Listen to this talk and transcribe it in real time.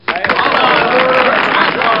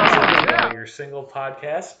Single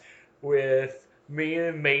podcast with me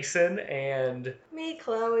and Mason, and Me,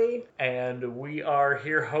 Chloe. we are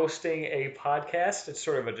here hosting a podcast. It's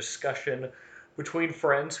sort of a discussion between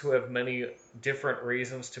friends who have many different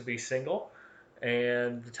reasons to be single.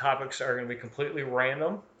 And the topics are going to be completely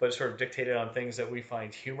random, but sort of dictated on things that we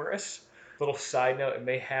find humorous. Little side note, it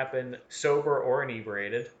may happen sober or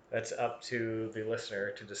inebriated. That's up to the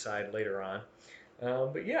listener to decide later on.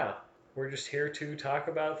 But yeah, we're just here to talk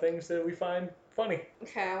about things that we find funny.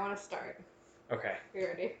 Okay, I want to start. Okay, You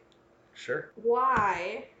ready? sure.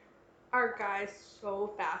 Why are guys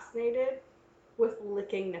so fascinated with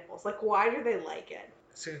licking nipples? Like, why do they like it?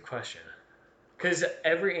 That's a good question. Because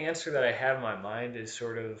every answer that I have in my mind is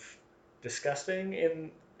sort of disgusting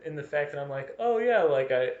in the fact that I'm like, oh yeah,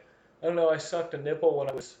 like I don't know, I sucked a nipple when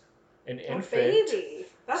I was an A infant. baby.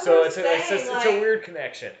 That's So what I'm it's saying. it's a weird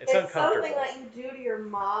connection. It's uncomfortable. Something that you do to your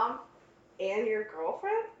mom and your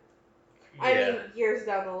girlfriend. Yeah. I mean, years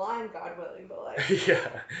down the line, God willing, but like. Yeah.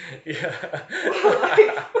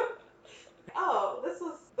 Like, oh, this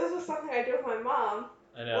was something I did with my mom.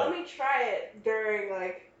 I know. Let me try it during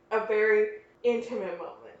like a very intimate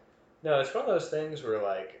moment. No, it's one of those things where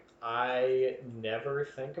like I never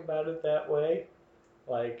think about it that way,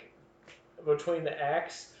 like between the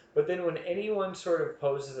acts. But then when anyone sort of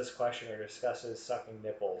poses this question or discusses sucking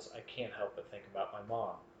nipples, I can't help but think about my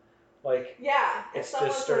mom. Like, yeah, if it's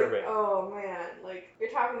someone's disturbing. like, oh man, like you're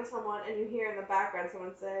talking to someone and you hear in the background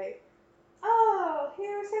someone say, oh,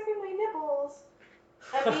 here, sucking my nipples.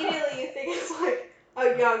 Immediately you think it's like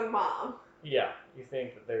a young mom. Yeah, you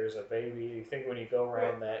think that there's a baby. You think when you go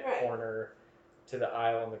around that corner to the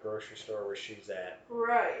aisle in the grocery store where she's at,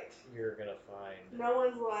 right, you're gonna find. No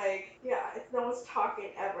one's like, no one's talking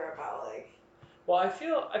ever about like. Well, I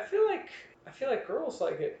feel like girls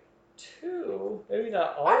like it too. Maybe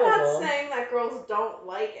not all I'm of not them. saying that girls don't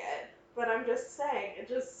like it, but I'm just saying it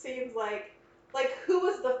just seems like who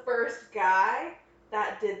was the first guy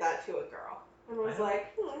that did that to a girl and was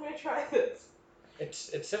like, I'm gonna try this.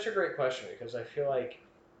 It's such a great question because I feel like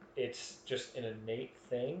it's just an innate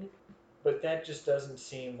thing, but that just doesn't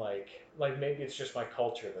seem like maybe it's just my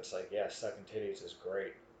culture that's like, yeah, sucking titties is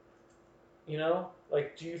great. You know,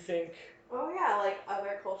 like, do you think? Oh yeah, like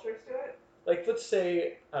other cultures do it. Like, let's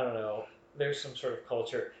say I don't know. There's some sort of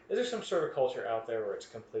culture. Is there some sort of culture out there where it's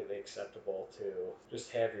completely acceptable to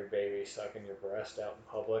just have your baby sucking your breast out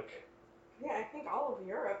in public? Yeah, I think all of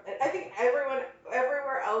Europe. I think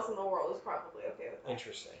everywhere else in the world is probably okay with that.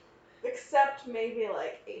 Interesting. Except maybe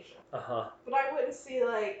like Asia. Uh-huh. But I wouldn't see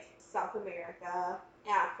like South America,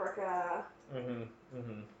 Africa,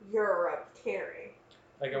 Europe caring.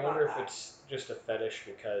 Like, I wonder if it's just a fetish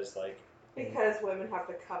because because women have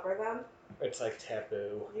to cover them. It's like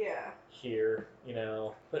taboo. Yeah. Here, you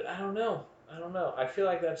know. But I don't know. I feel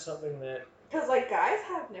like that's something that. Because like guys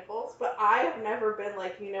have nipples, but I have never been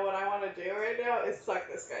like, you know what I want to do right now is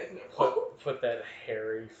suck this guy's nipple. Put that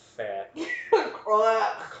hairy, fat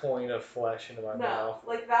coin of flesh into my mouth. No,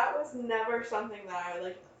 like that was never something that I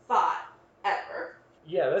like thought ever.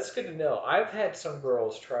 Yeah, that's good to know. I've had some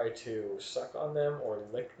girls try to suck on them or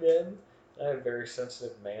lick them. I have very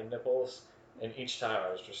sensitive man nipples, and each time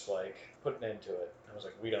I was just like putting into it. I was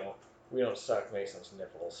like, we don't suck Mason's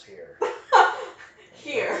nipples here.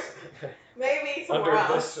 Here, maybe somewhere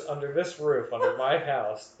else. Under this roof, under my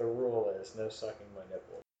house, the rule is no sucking my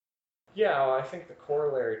nipples. Yeah, well, I think the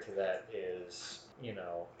corollary to that is, you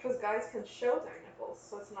know, because guys can show their nipples,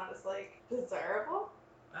 so it's not as like desirable.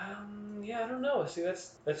 Yeah, I don't know. See,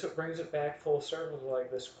 that's what brings it back full circle to like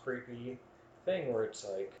this creepy thing where it's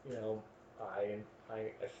like, you know, I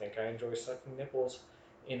think I enjoy sucking nipples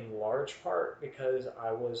in large part because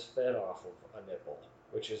I was fed off of a nipple,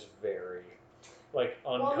 which is very like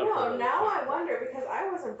uncomfortable. Well, no, now I wonder because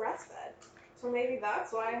I wasn't breastfed, so maybe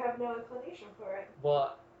that's why I have no inclination for it.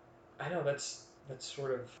 Well, I know that's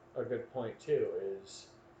sort of a good point too. Is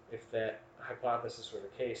if that hypothesis were the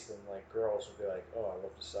case, then like girls would be like, oh, I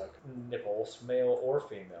love to suck nipples, male or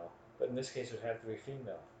female. But in this case, it would have to be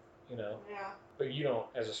female. You know. Yeah. But you don't,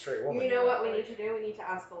 as a straight woman. You know what we need to do? We need to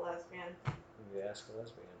ask a lesbian. We need to ask a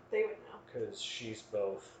lesbian. They would know. Because she's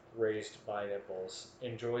both raised by nipples,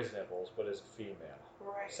 enjoys nipples, but is a female.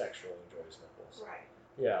 Right. Sexually enjoys nipples. Right.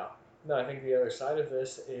 Yeah. No, I think the other side of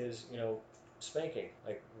this is, you know, spanking.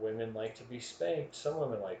 Like, women like to be spanked. Some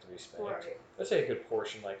women like to be spanked. Right. I'd say a good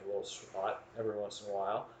portion like a little swat every once in a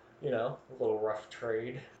while. You know, a little rough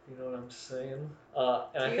trade. You know what I'm saying?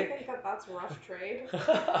 Do you think that that's rough trade?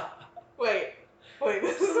 Wait,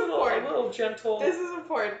 this is important. A little gentle. This is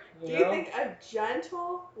important. Do you think a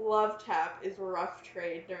gentle love tap is rough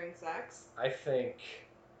trade during sex? I think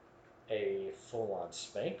a full-on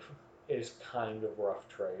spank is kind of rough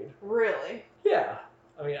trade. Really? Yeah.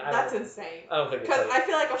 I mean, That's insane. I don't think it's Because like I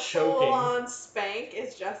feel like a choking. full-on spank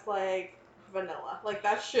is just like vanilla. Like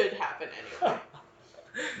that should happen anyway.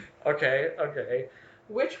 Okay.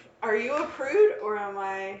 Which, are you a prude or am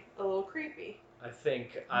I a little creepy? I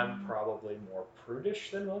think I'm probably more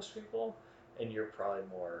prudish than most people, and you're probably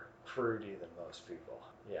more prudy than most people.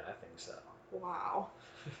 Yeah, I think so. Wow.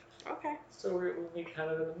 Okay. So we meet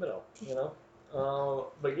kind of in the middle, you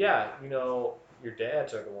know? But yeah, you know, your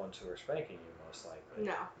dads are the ones who are spanking you most likely.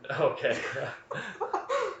 No. Okay.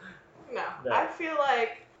 No. No. I feel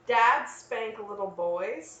like dads spank little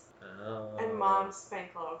boys Oh. and moms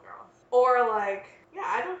spank little girls. Or like, yeah,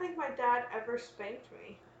 I don't think my dad ever spanked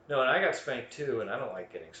me. No, and I got spanked too, and I don't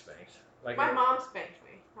like getting spanked. Like My mom spanked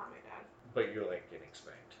me, not my dad. But you like getting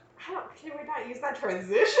spanked. Can we not use that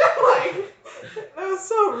transition? Like, that was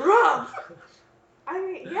so rough. I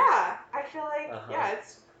mean, yeah, I feel like, yeah,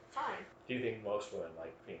 it's fine. Do you think most women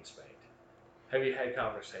like being spanked? Have you had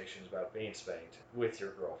conversations about being spanked with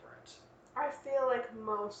your girlfriends? I feel like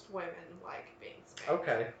most women like being spanked.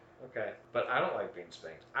 Okay. But I don't like being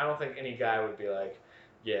spanked. I don't think any guy would be like,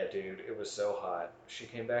 yeah, dude, it was so hot. She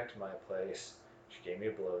came back to my place. She gave me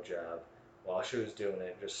a blowjob. While she was doing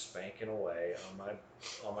it, just spanking away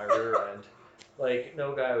on my rear end. Like,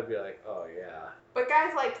 no guy would be like, oh yeah. But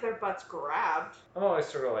guys like their butts grabbed. I'm always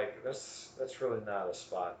sort of like, that's really not a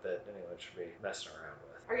spot that anyone should be messing around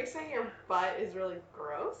with. Are you saying your butt is really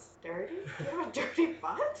gross? Dirty? You have a dirty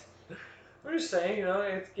butt? I'm just saying, you know,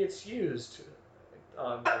 it gets used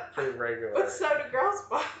on a pretty regular. But so do girls'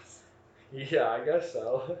 butts. Yeah, I guess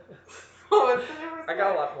so. Oh, what's the difference? I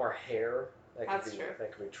got a lot more hair. That's true.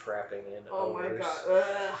 That could be trapping in Oh odors.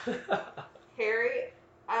 my god. Harry,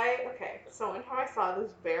 okay, so one time I saw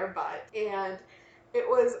this bare butt, and it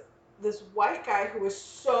was this white guy who was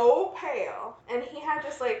so pale, and he had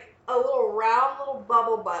just like a little round little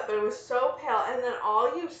bubble butt, but it was so pale, and then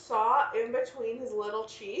all you saw in between his little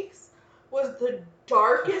cheeks was the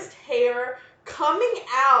darkest hair coming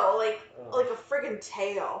out like a friggin'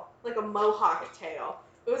 tail, like a mohawk tail.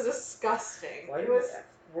 It was disgusting. Why It was,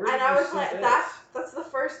 and I was like, that's the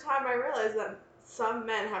first time I realized that some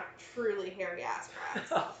men have truly hairy ass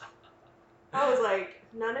cracks. I was like,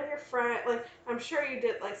 none of your friends, like, I'm sure you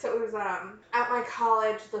did, like, so it was, at my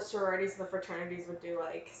college, the sororities and the fraternities would do,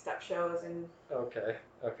 like, step shows and Okay.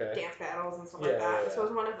 dance battles and stuff like that. So it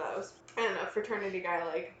was one of those. And a fraternity guy,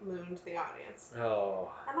 like, mooned the audience.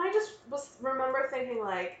 Oh. And I just remember thinking,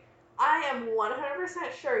 like, I am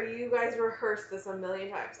 100% sure you guys rehearsed this a million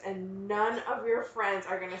times, and none of your friends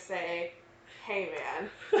are going to say, hey, man,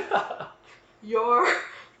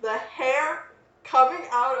 the hair coming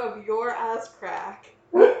out of your ass crack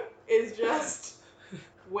is just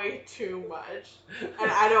way too much. And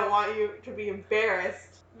I don't want you to be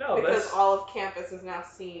embarrassed because all of campus has now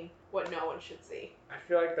seen what no one should see. I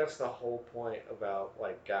feel like that's the whole point about,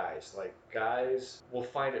 like, guys. Like, guys will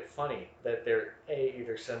find it funny that they're, A,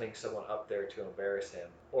 either sending someone up there to embarrass him,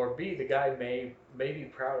 or B, the guy may be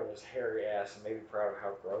proud of his hairy ass and may be proud of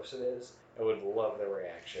how gross it is, and would love the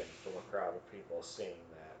reaction from a crowd of people seeing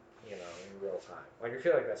that, you know, in real time. Like, I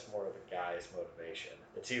feel like that's more of the guy's motivation.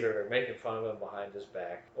 It's either they're making fun of him behind his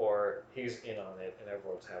back, or he's in on it and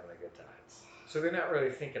everyone's having a good time. So they're not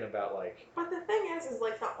really thinking about, like... But the thing is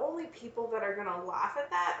like, the only people that are going to laugh at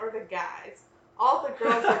that are the guys. All the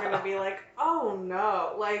girls are going to be like, oh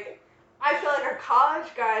no. Like, I feel like a college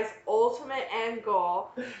guy's ultimate end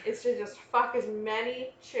goal is to just fuck as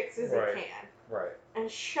many chicks as he can. Right. And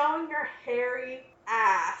showing your hairy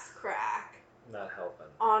ass crack not helping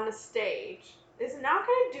on the stage is not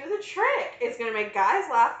going to do the trick. It's going to make guys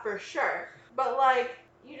laugh for sure. But, like,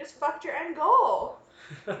 you just fucked your end goal.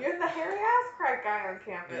 You're the hairy ass crack guy on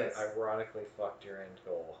campus. Yeah, ironically fucked your end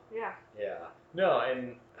goal. Yeah. Yeah. No,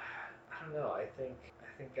 and I don't know. I think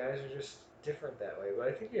guys are just different that way. But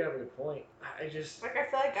I think you have a good point. I just like, I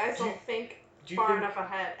feel like guys don't think far enough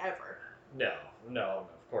ahead ever. No,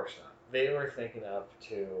 of course not. They were thinking up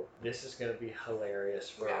to, this is going to be hilarious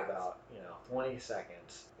for about, 20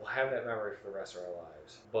 seconds. We'll have that memory for the rest of our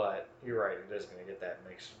lives. But you're right, it is going to get that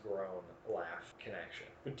mixed groan laugh connection.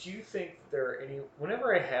 But do you think there are any,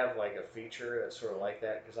 whenever I have like a feature that's sort of like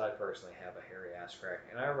that, because I personally have a hairy ass crack,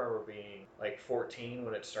 and I remember being like 14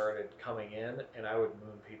 when it started coming in, and I would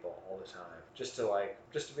moon people all the time. Just to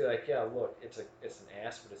be like, yeah, look, it's an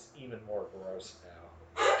ass, but it's even more gross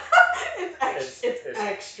now. It's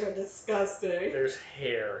extra disgusting. There's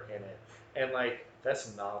hair in it. And, like,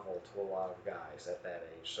 that's novel to a lot of guys at that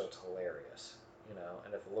age, so it's hilarious,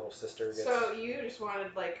 And if a little sister gets... So you just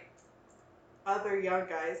wanted, like, other young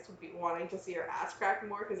guys to be wanting to see your ass crack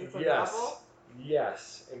more because it's a novel?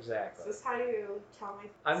 Yes, Is exactly. this how you tell me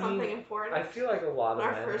I something mean, important? I feel like a lot of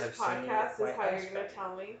Our men first have seen podcast my is how ass you're going crack. to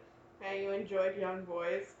tell me how you enjoyed young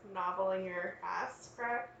boys noveling your ass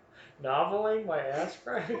crack? Noveling my ass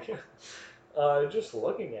crack? Just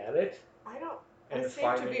looking at it. I don't. And I seem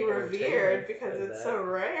to be finding revered entertainment because in it's that. so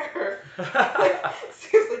rare. Like,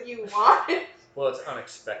 seems like you want it. Well, it's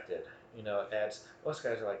unexpected. You know, it adds. Most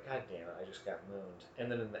guys are like, God damn it, I just got mooned.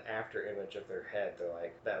 And then in the after image of their head, they're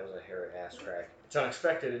like, that was a hairy ass crack. It's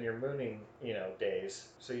unexpected in your mooning, days,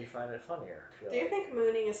 so you find it funnier. I feel Do you like. think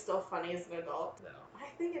mooning is still funny as an adult? No. I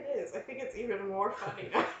think it is. I think it's even more funny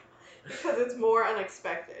now because it's more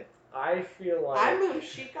unexpected. I feel like. I moon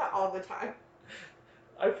Sheikah all the time.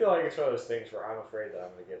 I feel like it's one of those things where I'm afraid that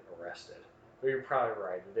I'm going to get arrested. But you're probably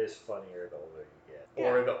right. It is funnier the older you get.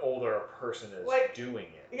 Yeah. Or the older a person is Like, doing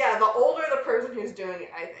it. Yeah, the older the person who's doing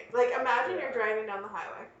it, I think. Like, imagine Yeah. you're driving down the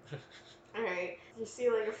highway. Alright, you see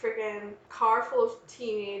like a freaking car full of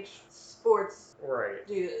teenage sports Right.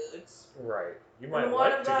 dudes. Right. You might And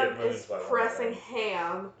one like of to get them mooned is by one of pressing them.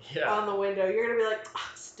 ham Yeah. on the window. You're gonna be like,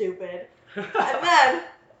 ah, stupid. And then,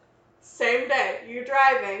 same day, you're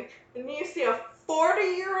driving, and you see a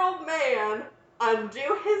 40-year-old man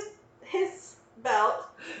undo his belt,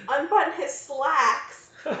 unbutton his slacks,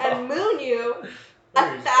 and moon you Oh,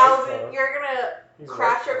 he's 1,000. You're gonna He's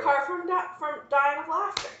crash your right car from dying of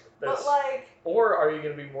laughter. That's- But like, Or are you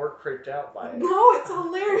going to be more creeped out by it? no, it's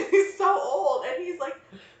hilarious. He's so old, and he's like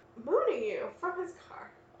mooning you from his car.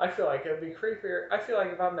 I feel like it'd be creepier. I feel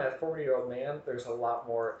like if I'm that 40-year-old man, there's a lot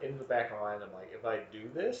more in the back of my mind. I'm like, if I do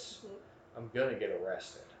this, I'm gonna get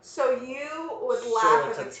arrested. So you would So laugh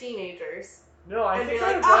it's at the teenagers No, I and be think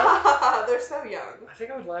like, I would laugh. ah, they're so young. I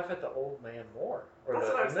think I would laugh at the old man more, or That's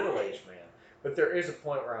what the I'm middle-aged man. But there is a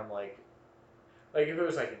point where I'm like if it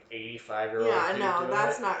was like an 85-year-old Yeah, dude no, doing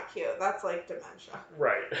that's it, not cute. That's like dementia.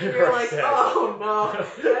 right? You're Right, like, exactly. oh no.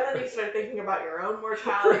 And then you start thinking about your own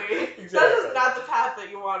mortality. Exactly. That's just not the path that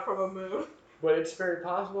you want from a moon. But it's very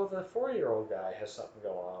possible that the 40-year-old guy has something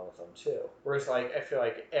going on with him too. Whereas, like, I feel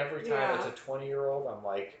like every time it's a 20-year-old, I'm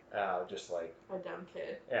like, just like a dumb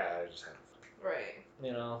kid. Yeah, I just have. Right.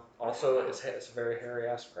 Also, it's a very hairy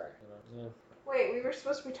ass crack. Yeah. Wait, we were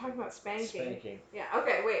supposed to be talking about spanking. Spanking. Yeah.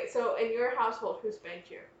 Okay. Wait. So, in your household, who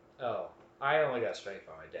spanked you? Oh, I only got spanked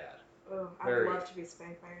by my dad. Oh, I'd love to be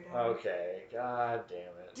spanked by your dad. Okay. God damn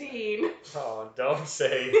it. Dean. Oh, don't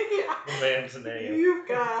say Yeah. the man's name. You've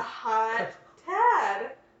got a hot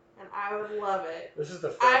dad, and I would love it. This is the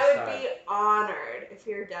first I would time. be honored if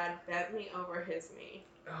your dad bent me over his knee.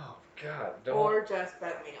 Oh God! Don't. Or just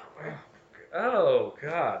bent me over. Oh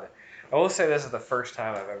God! I will say this is the first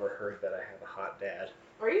time I've ever heard that I have a hot dad.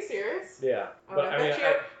 Are you serious? Yeah. Oh, But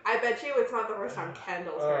I bet you it's not the first time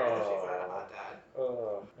Kendall's heard that she's had a hot dad.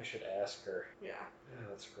 Oh, I should ask her. Yeah. Oh,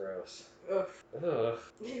 that's gross. Oof. Ugh.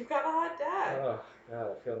 You've got a hot dad. Oh God,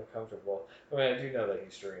 I feel uncomfortable. I mean, I do know that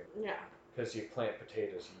he's dreaming. Yeah. Because you plant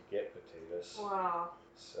potatoes, you get potatoes. Wow.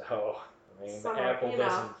 So, I mean, Some, the apple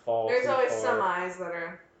doesn't fall There's too always far some eyes that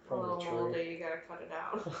are a from little the tree. moldy. You gotta cut it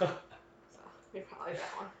out. So, you probably got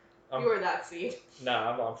one. You were that seed.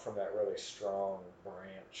 Nah, I'm from that really strong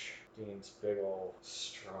branch. Dean's big old,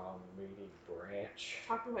 strong, meaty branch.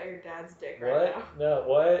 Talking about your dad's dick What? right now. No,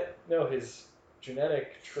 what? No, his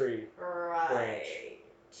genetic tree Right. branch.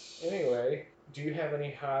 Anyway, do you have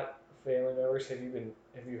any hot family members? Have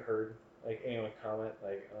you heard like anyone comment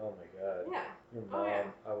like, oh my God, Yeah. your mom? Oh, yeah.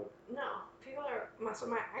 I would. No. People are.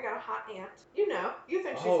 I got a hot aunt. You know. You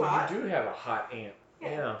think she's Oh, hot. you do have a hot aunt.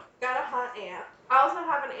 Yeah. Got a hot aunt. I also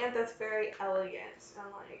have an aunt that's very elegant and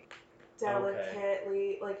like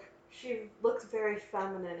delicately like she looks very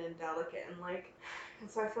feminine and delicate and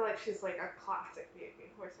so I feel like she's like a classic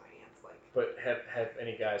beauty. Whereas my aunt's like. But have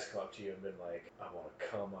any guys come up to you and been like, I want to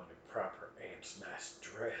come on your proper aunt's nice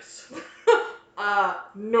dress?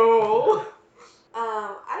 No.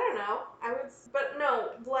 I don't know. But no,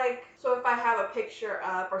 like, so if I have a picture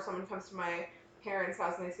up or someone comes to my parents'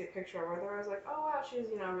 house and they see a picture of her, they're always like, oh wow, she's,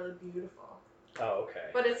 really beautiful. Oh, okay.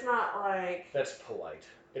 But it's not like. That's polite.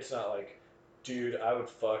 It's not like, dude, I would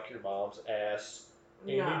fuck your mom's ass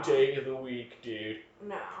any No. day of the week, dude.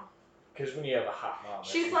 No. Because when you have a hot mom,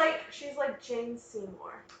 She's like Jane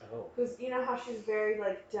Seymour. Oh. Who's, how she's very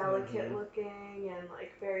like delicate looking and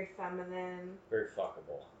like very feminine. Very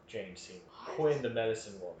fuckable. Jane Seymour. What? Quinn, the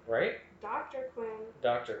medicine woman, right? Dr. Quinn.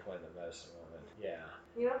 Dr. Quinn, the medicine woman.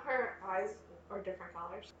 Yeah. Her eyes or different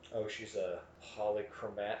colors. Oh, she's a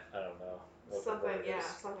polychromat. I don't know what the Something, word yeah, is.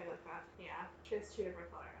 something like that. Yeah, she has 2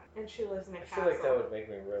 different color eyes, and she lives in a I castle. feel like that would make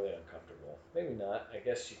me really uncomfortable. Maybe not. I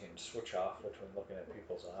guess you can switch off between looking at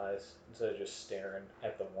people's eyes instead of just staring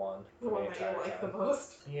at the one The for one the that you entire like time. the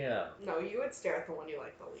most. Yeah. No, you would stare at the one you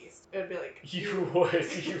like the least. It would be like You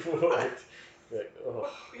would. You would. Like, ugh.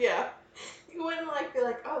 Yeah. You wouldn't like be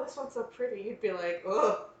like, oh, this one's so pretty. You'd be like,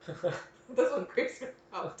 ugh, this one creeps me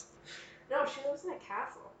out. No, she lives in a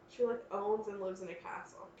castle. She like owns and lives in a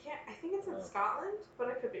castle. I think it's in Oh. Scotland, but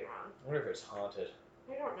I could be wrong. I wonder if it's haunted.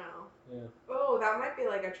 I don't know. Yeah. Oh, that might be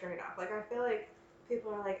like a trade-off. Like I feel like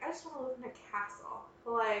people are like, I just want to live in a castle.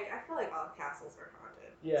 But like I feel like all castles are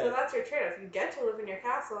haunted. Yeah. So that's your trade-off. You get to live in your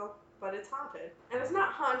castle, but it's haunted. And it's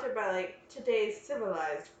not haunted by like today's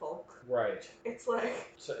civilized folk. Right. It's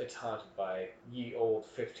like So it's haunted by ye old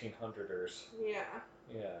 1500ers. yeah.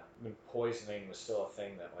 Yeah. I mean, poisoning was still a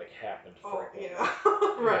thing that like happened Oh frequently. yeah.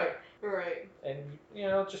 Right. Right. And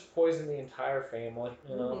just poison the entire family.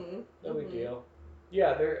 No big deal.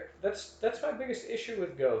 Yeah, that's my biggest issue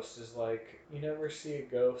with ghosts is like you never see a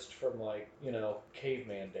ghost from like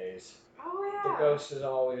caveman days. Oh yeah. The ghost is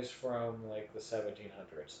always from like the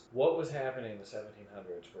 1700s. What was happening in the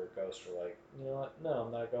 1700s where ghosts were like, you know what? No,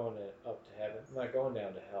 I'm not going up to heaven. I'm not going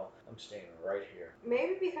down to hell. I'm staying right here.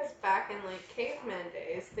 Maybe because back in like caveman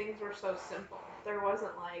days, things were so simple. There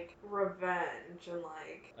wasn't like revenge and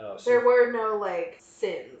like there were no like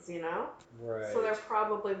sins, Right. So there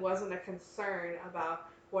probably wasn't a concern about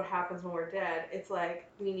what happens when we're dead. It's like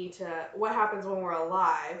what happens when we're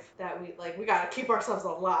alive that we gotta keep ourselves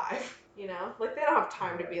alive. Like they don't have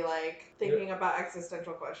time to be like thinking about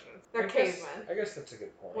existential questions. They're cavemen. I guess that's a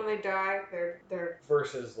good point. When they die, they're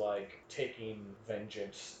versus like taking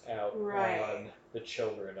vengeance out on the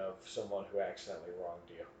children of someone who accidentally wronged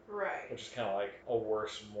you. Right. Which is kind of like a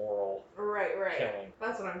worse moral killing.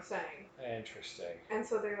 That's what I'm saying. Interesting. And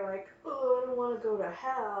so they're like, oh, I don't want to go to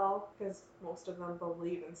hell, because most of them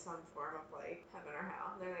believe in some form of like heaven or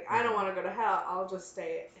hell. And they're like, I don't want to go to hell. I'll just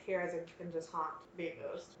stay here and just be a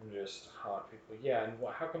ghost. And just haunt people. Yeah, and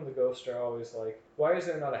how come the ghosts are always like? Why is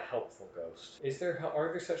there not a helpful ghost?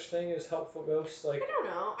 Are there such thing as helpful ghosts? Like I don't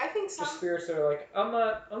know. I think some just spirits that are like, I'm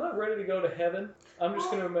not ready to go to heaven. I'm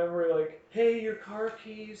just gonna remember like, hey, your car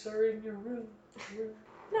keys are in your room.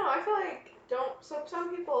 No, I feel like So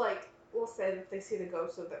some people like will say that they see the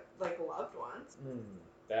ghosts of their like loved ones.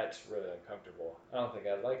 That's really uncomfortable. I don't think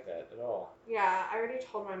I'd like that at all. Yeah, I already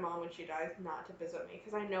told my mom when she dies not to visit me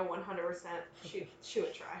because I know 100% she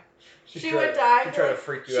would try. She would die. She'd try to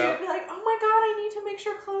freak you out. She would be like, oh my god, I need to make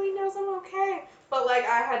sure Chloe knows I'm okay. But like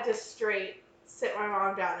I had to straight sit my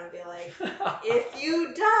mom down and be like, if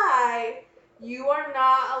you die, you are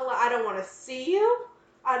not allowed. I don't want to see you.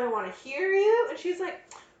 I don't want to hear you. And she's like,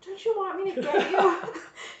 don't you want me to get you?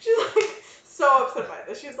 She's like so upset by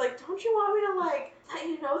this. She's like, don't you want me to like let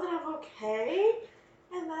you know that I'm okay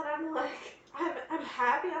and that I'm like I'm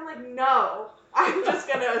happy? I'm like, no, I'm just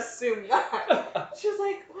gonna assume that. She's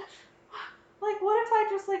like, what? Like, what if I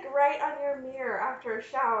just like write on your mirror after a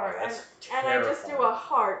shower and I just do a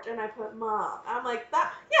heart and I put mom? I'm like,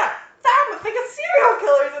 that I'm thinking serial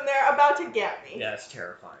killers in there about to get me. Yeah, it's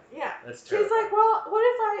terrifying. Yeah. That's terrifying. She's like, well, what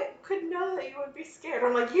if I could know that you would be scared?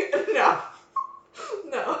 I'm like, no.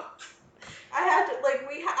 No. I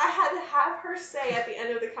had to have her say at the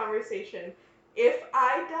end of the conversation, if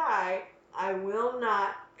I die, I will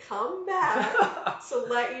not come back to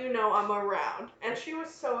let you know I'm around. And she was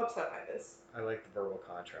so upset by this. I like the verbal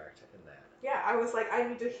contract in that. Yeah, I was like, I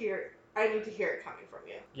need to hear it coming from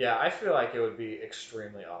you. Yeah, I feel like it would be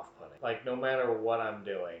extremely off-putting. Like, no matter what I'm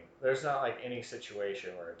doing, there's not like any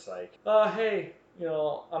situation where it's like, hey,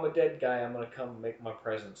 I'm a dead guy. I'm gonna come make my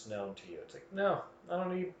presence known to you. It's like, no, I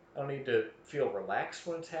don't need to feel relaxed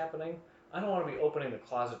when it's happening. I don't want to be opening the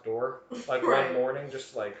closet door like one morning,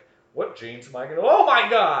 just like, what jeans am I gonna? Oh my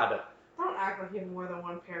god! Don't act like you have more than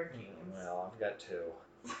one pair of jeans. Well, I've got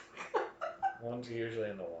 2. One's usually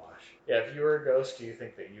in the wash. Yeah, if you were a ghost, do you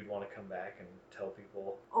think that you'd want to come back and tell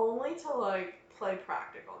people? Only to like play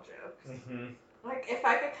practical jokes. Mm-hmm. Like if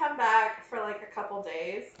I could come back for like a couple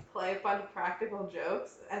days, play a bunch of practical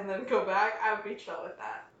jokes, and then go back, I would be chill with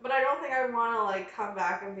that. But I don't think I would want to like come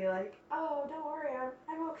back and be like, oh, don't worry,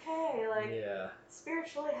 I'm okay. Like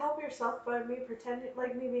spiritually help yourself by me pretending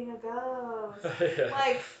like me being a ghost.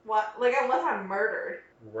 Like what? Like unless I'm murdered.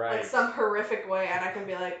 Right. Like some horrific way, and I can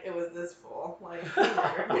be like, it was this fool. Like he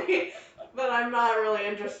murdered me. But I'm not really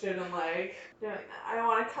interested in like doing that. I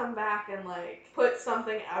want to come back and like put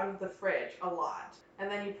something out of the fridge a lot, and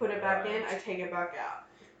then you put it back in. I take it back out.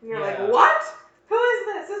 And you're like, what? Who is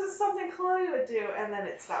this? This is something Chloe would do, and then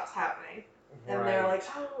it stops happening. And they're like,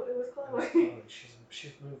 oh, it was Chloe. Oh,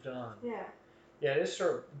 she's moved on. Yeah. Yeah, it's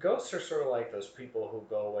ghosts are sort of like those people who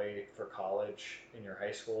go away for college in your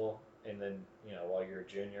high school, and then while you're a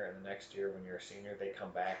junior, and the next year when you're a senior, they come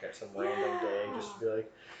back at some random day just to be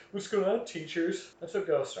like, "What's going on, teachers?" That's what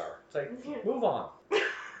ghosts are. It's like, move on.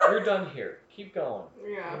 You're done here. Keep going.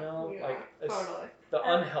 Yeah. Like it's totally. the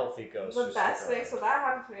unhealthy ghosts. The best thing. So that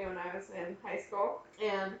happened to me when I was in high school,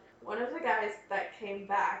 and one of the guys that came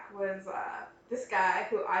back was this guy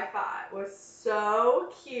who I thought was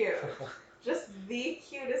so cute. Just the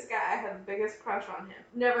cutest guy. I had the biggest crush on him.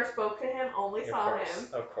 Never spoke to him, only saw him.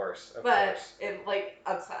 Of course. But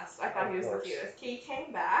obsessed. I thought he was the cutest. He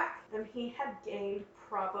came back and he had gained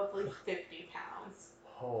probably 50 pounds.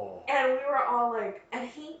 Oh. And we were all like,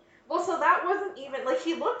 so that wasn't even, like,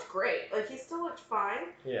 he looked great. Like, he still looked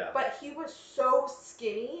fine. Yeah. But he was so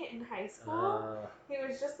skinny in high school. He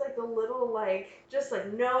was just, like, a little,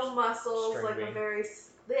 no muscles, like a very,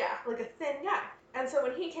 like a thin guy. And so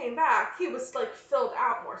when he came back, he was, like, filled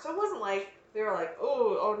out more. So it wasn't like, they were like,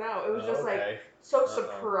 oh no. It was just, so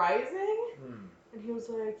surprising. And he was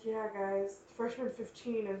like, yeah, guys, freshman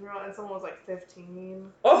 15 is real. And someone was like,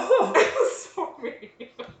 15. Oh! It was so mean.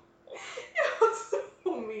 It was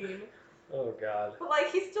so mean. Oh, God. But,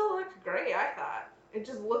 like, he still looked great, I thought. It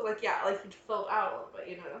just looked like, he'd filled out a little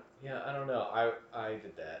bit, Yeah, I don't know. I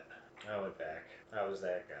did that. I went back. I was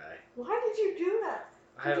that guy. Why did you do that?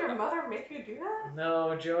 Did your mother make you do that?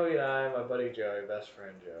 No, Joey and I, my buddy Joey, best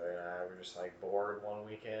friend Joey, and I were just, like, bored one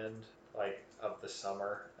weekend, like, of the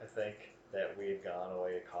summer, I think, that we had gone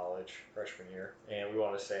away to college freshman year, and we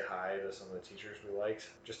wanted to say hi to some of the teachers we liked,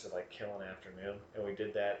 just to, like, kill an afternoon, and we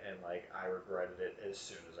did that, and, like, I regretted it as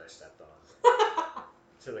soon as I stepped on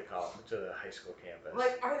to the high school campus.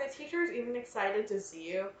 Like, are the teachers even excited to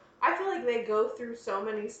see you? I feel like they go through so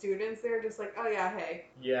many students. They're just like, oh yeah, hey.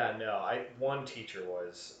 Yeah, no. One teacher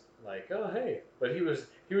was like, oh hey, but he was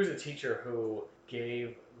a teacher who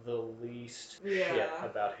gave the least shit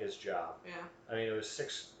about his job. Yeah. I mean, it was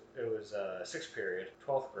sixth period,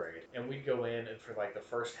 12th grade, and we'd go in, and for like the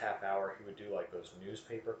first half hour, he would do like those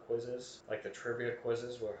newspaper quizzes, like the trivia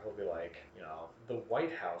quizzes, where he'll be like, the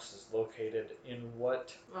White House is located in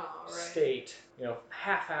what state?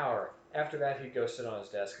 Half hour. After that, he'd go sit on his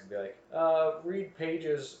desk and be like, read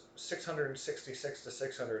pages 666 to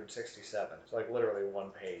 667. It's like literally one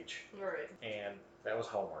page. Right. And that was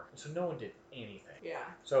homework. And so no one did anything. Yeah.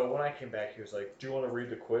 So when I came back, he was like, do you want to read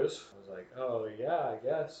the quiz? I was like, oh, yeah, I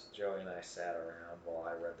guess. Joey and I sat around while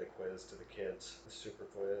I read the quiz to the kids, the super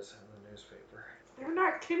quiz in the newspaper. They're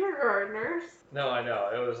not kindergartners. No, I know.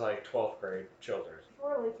 It was like 12th grade children. They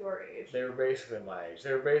were like your age. They were basically my age.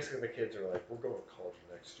 They were basically the kids who were like, we're going to college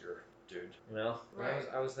next year, dude. Right.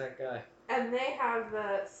 I was that guy. And they have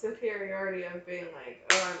the superiority of being like,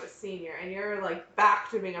 oh, I'm a senior, and you're like back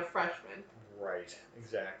to being a freshman. Right,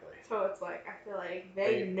 exactly. So it's like, I feel like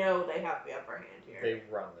they know they have the upper hand here. They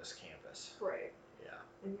run this campus. Right. Yeah.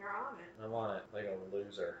 And you're on it. I'm on it, like a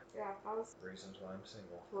loser. Yeah, that was... Reasons why I'm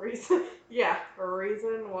single. Reason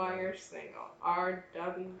why you're single.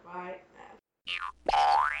 RWYF.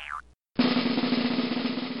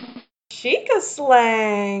 Chica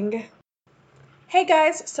slang. Hey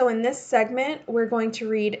guys, so in this segment, we're going to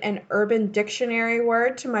read an Urban Dictionary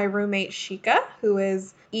word to my roommate Shika, who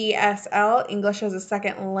is ESL, English as a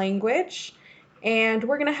Second Language. And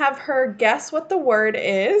we're going to have her guess what the word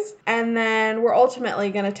is, and then we're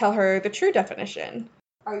ultimately going to tell her the true definition.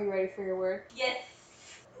 Are you ready for your word? Yes.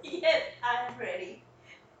 Yes, I am ready.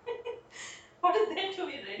 What is there to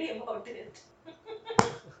be ready about it? I'm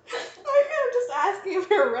just asking if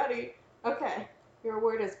you're ready. Okay, your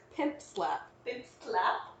word is pimp slap. Pimp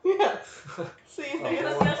slap? Yes. See, because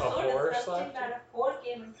you're so disgusting that a whore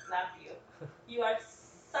came and slapped you. You are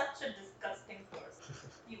such a disgusting person.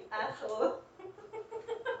 You asshole.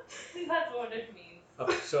 That's what it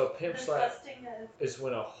means. So a pimp slap is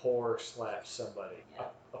when a whore slaps somebody. Yeah.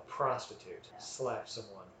 A prostitute slaps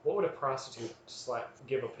someone. What would a prostitute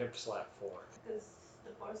give a pimp slap for? Because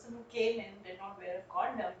the person who came in did not wear a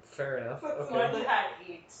condom. Fair enough. Okay. Or he had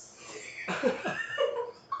AIDS.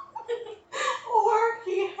 Or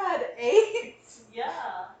he had AIDS.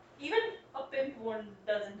 Yeah. Even a pimp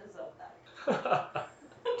doesn't deserve that.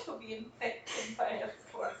 To be infected by a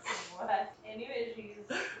person who has. Anyway,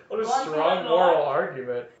 she's. What a strong moral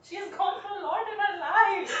argument. She has gone through a lot in her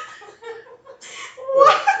life.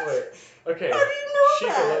 What? Wait. Okay. How do you know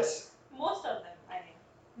that? Most of them, I mean.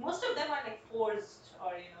 Most of them are like forced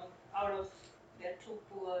or, out of they're too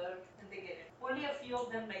poor and they get it. Only a few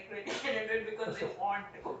of them like really get it because they want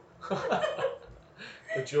to.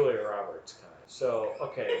 The Julia Roberts kind. So,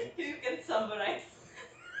 okay. You can summarize.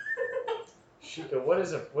 Shika, what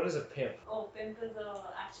is a pimp? Oh, pimp is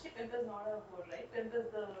actually pimp is not a word, right? Pimp is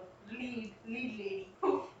the lead lady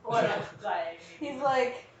or a guy. Maybe. He's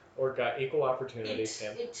like, Or got equal opportunity it.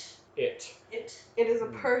 pimp. It. It. It. it is a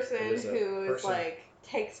Mm, person it is a who is person. like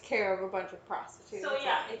takes care of a bunch of prostitutes. So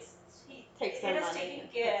yeah, and it's he takes it their is money taking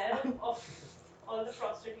and care puts them- of all the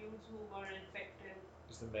prostitutes who were infected.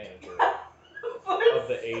 He's the manager What? of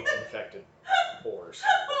the AIDS infected whores.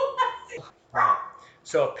 Right.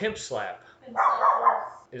 So a pimp slap Pimp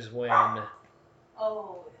slap is when was,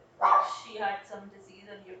 oh, like she had some disease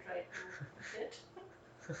and you tried to hit.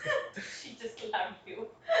 She just slapped you.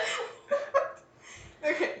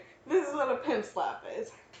 Okay, this is what a pimp slap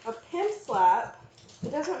is. A pimp slap, it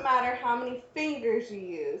doesn't matter how many fingers you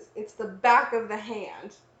use, it's the back of the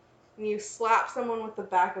hand. And you slap someone with the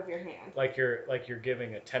back of your hand. like you're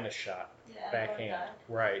giving a tennis shot. Yeah, I got Backhand. that.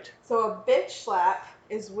 Right. So a bitch slap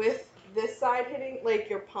is with this side hitting, like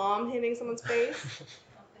your palm hitting someone's face,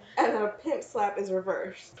 Okay. and then a pimp slap is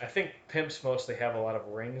reversed. I think pimps mostly have a lot of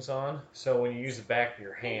rings on, so when you use the back of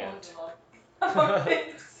your He hand. knows a lot about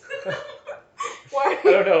pimps. Why?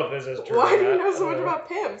 I don't know if this is true. Why or do you not. know so I much don't know. about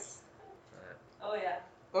pimps? Oh yeah.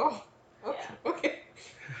 Oh, okay, Yeah. okay.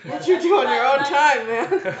 Yeah, What you do on your own that- time,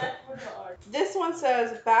 man. That would hurt. This one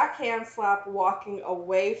says backhand slap walking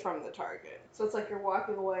away from the target. So it's like you're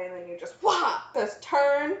walking away and then you just wah! It says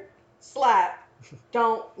turn, slap,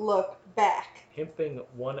 don't look back. Pimping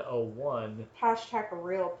 101. Hashtag a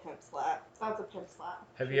real pimp slap. That's a pimp slap.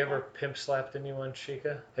 Have you ever pimp slapped anyone,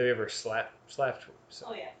 Shika? Have you ever slapped?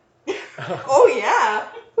 Oh yeah. Oh yeah.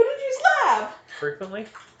 Who did you slap? Frequently?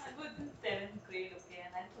 I was in 7th grade, okay,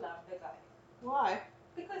 and I slapped the guy. Why?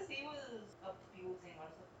 Because he was abusing or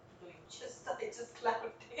doing I just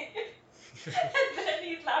slapped him. And then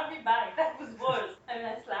he slapped me back. That was worse. I mean,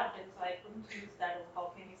 I slapped him, so I couldn't use that.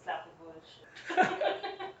 How can he slap a girl?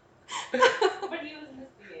 But he was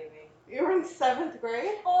misbehaving. You were in 7th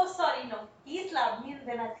grade? Oh, sorry, no. He slapped me and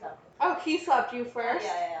then I slapped him. Oh, he slapped you Oh, first?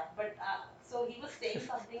 yeah. But so he was saying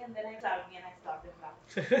something and then I slapped me and I slapped him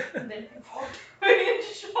back. And then we both were in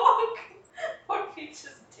shock what we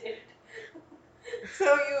just did.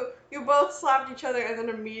 So you both slapped each other and then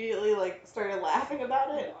immediately like started laughing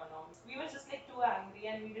about it? No. We were just like too angry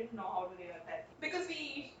and we didn't know how to react that. Because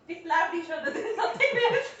we slapped each other. There's nothing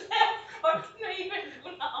else left. What can I even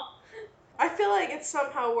do now? I feel like it's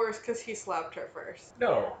somehow worse because he slapped her first.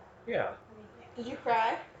 No. Yeah. Did you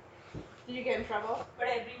cry? Did you get in trouble? But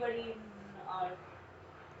everybody in our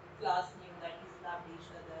class knew that we slapped each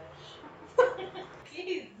other.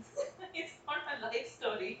 Please, it's not my life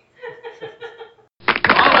story.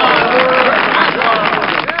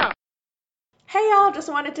 Hey y'all, just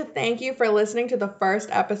wanted to thank you for listening to the first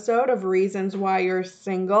episode of Reasons Why You're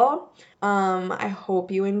Single. I hope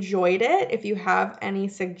you enjoyed it. If you have any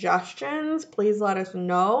suggestions, please let us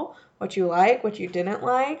know what you like, what you didn't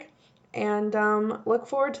like, and look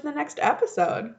forward to the next episode.